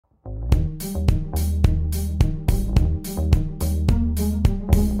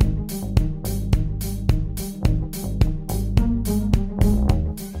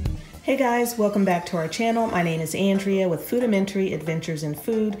Hey guys, welcome back to our channel. My name is Andrea with FoodamentarY Adventures in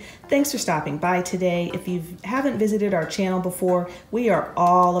Food. Thanks for stopping by today. If you haven't visited our channel before, we are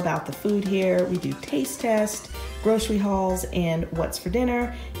all about the food here. We do taste tests, grocery hauls, and what's for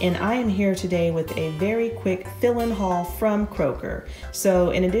dinner. And I am here today with a very quick fill-in haul from Kroger.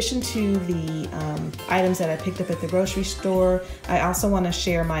 So in addition to the items that I picked up at the grocery store, I also want to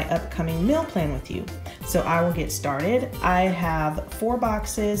share my upcoming meal plan with you. So I will get started. I have 4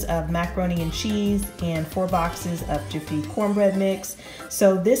 boxes of macaroni and cheese and 4 boxes of Jiffy cornbread mix.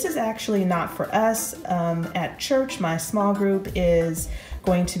 So this is actually not for us. At church, my small group is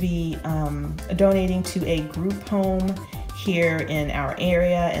going to be donating to a group home here in our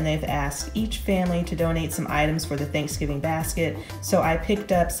area, and they've asked each family to donate some items for the Thanksgiving basket. So I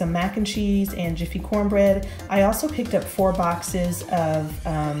picked up some mac and cheese and Jiffy cornbread. I also picked up 4 boxes of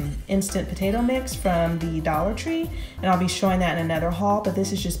instant potato mix from the Dollar Tree, and I'll be showing that in another haul, but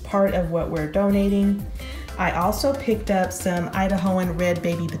this is just part of what we're donating. I also picked up some Idahoan red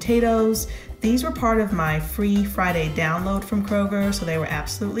baby potatoes. These were part of my free Friday download from Kroger, so they were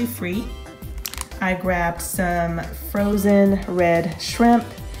absolutely free. I grabbed some frozen red shrimp,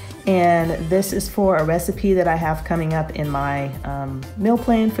 and this is for a recipe that I have coming up in my meal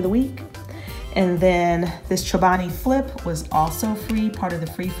plan for the week. And then this Chobani flip was also free, part of the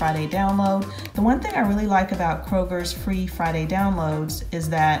free Friday download. The one thing I really like about Kroger's free Friday downloads is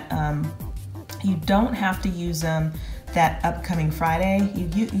that you don't have to use them that upcoming Friday.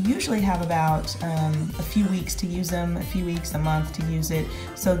 You usually have about a few weeks to use them, a few weeks, a month to use it.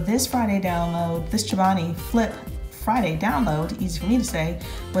 So this Friday download, this Chobani Flip Friday download, easy for me to say,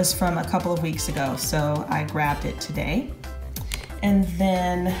 was from a couple of weeks ago. So I grabbed it today. And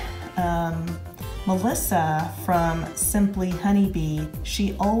then Melissa from Simply Honeybee,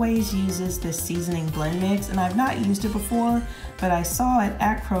 she always uses this seasoning blend mix, and I've not used it before, but I saw it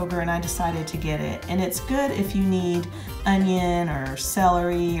at Kroger and I decided to get it. And it's good if you need onion or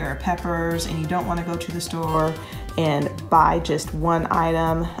celery or peppers and you don't want to go to the store and buy just one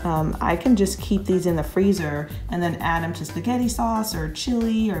item. I can just keep these in the freezer and then add them to spaghetti sauce or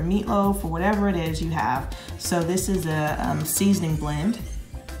chili or meatloaf or whatever it is you have. So this is a seasoning blend.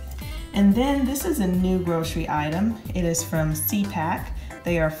 And then this is a new grocery item. It is from CPAC.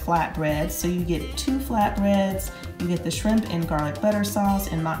 They are flatbreads. So you get 2 flatbreads, you get the shrimp and garlic butter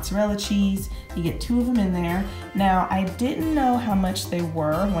sauce and mozzarella cheese. You get 2 of them in there. Now, I didn't know how much they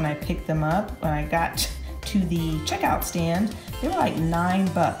were when I picked them up. When I got to the checkout stand, they were like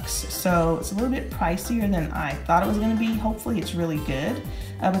 $9. So it's a little bit pricier than I thought it was gonna be. Hopefully it's really good.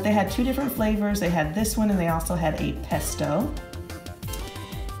 But they had 2 different flavors. They had this one and they also had a pesto.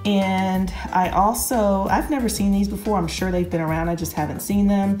 And I've never seen these before. I'm sure they've been around, I just haven't seen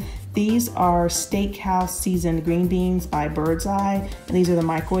them. These are Steakhouse seasoned green beans by Bird's Eye. And these are the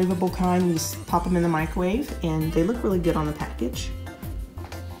microwavable kind. You just pop them in the microwave and they look really good on the package.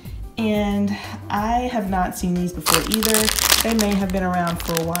 And I have not seen these before either. They may have been around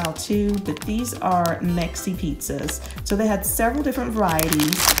for a while too, but these are Mexi pizzas. So they had several different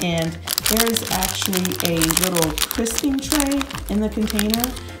varieties, and there is actually a little crisping tray in the container.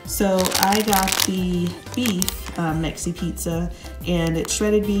 So I got the beef Mexi pizza, and it's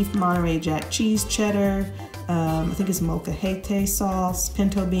shredded beef, Monterey Jack cheese, cheddar, I think it's molcajete sauce,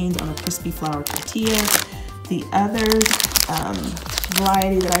 pinto beans on a crispy flour tortilla. The other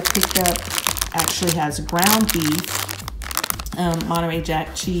variety that I picked up actually has ground beef, Monterey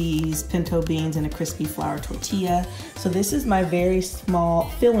Jack cheese, pinto beans, and a crispy flour tortilla. So this is my very small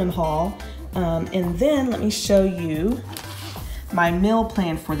fill-in haul. And then let me show you my meal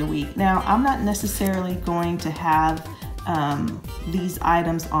plan for the week. Now, I'm not necessarily going to have these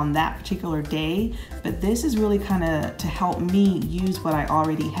items on that particular day, but this is really kind of to help me use what I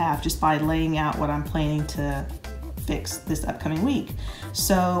already have just by laying out what I'm planning to fix this upcoming week.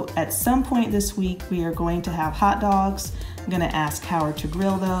 So at some point this week, we are going to have hot dogs. I'm gonna ask Howard to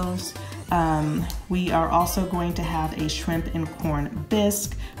grill those. We are also going to have a shrimp and corn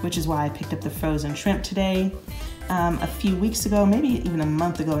bisque, which is why I picked up the frozen shrimp today. A few weeks ago, maybe even a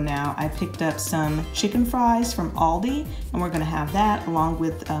month ago now, I picked up some chicken fries from Aldi, and we're gonna have that along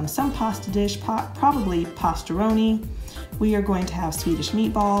with some pasta dish, probably pastaroni. We are going to have Swedish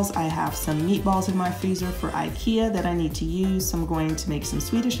meatballs. I have some meatballs in my freezer for IKEA that I need to use, so I'm going to make some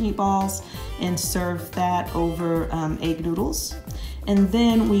Swedish meatballs and serve that over egg noodles. And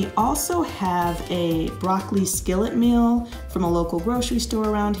then we also have a broccoli skillet meal from a local grocery store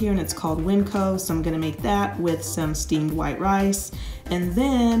around here, and it's called Winco, so I'm gonna make that with some steamed white rice. And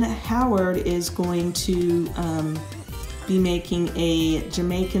then Howard is going to be making a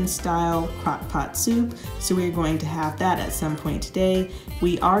Jamaican style crock pot soup. So we're going to have that at some point today.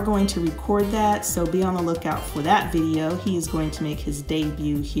 We are going to record that, so be on the lookout for that video. He is going to make his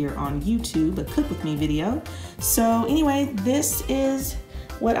debut here on YouTube, a cook with me video. So anyway, this is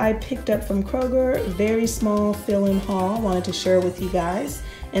what I picked up from Kroger. Very small fill-in haul, wanted to share with you guys.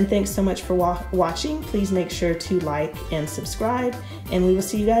 And thanks so much for watching. Please make sure to like and subscribe, and we will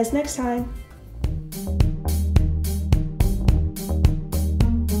see you guys next time.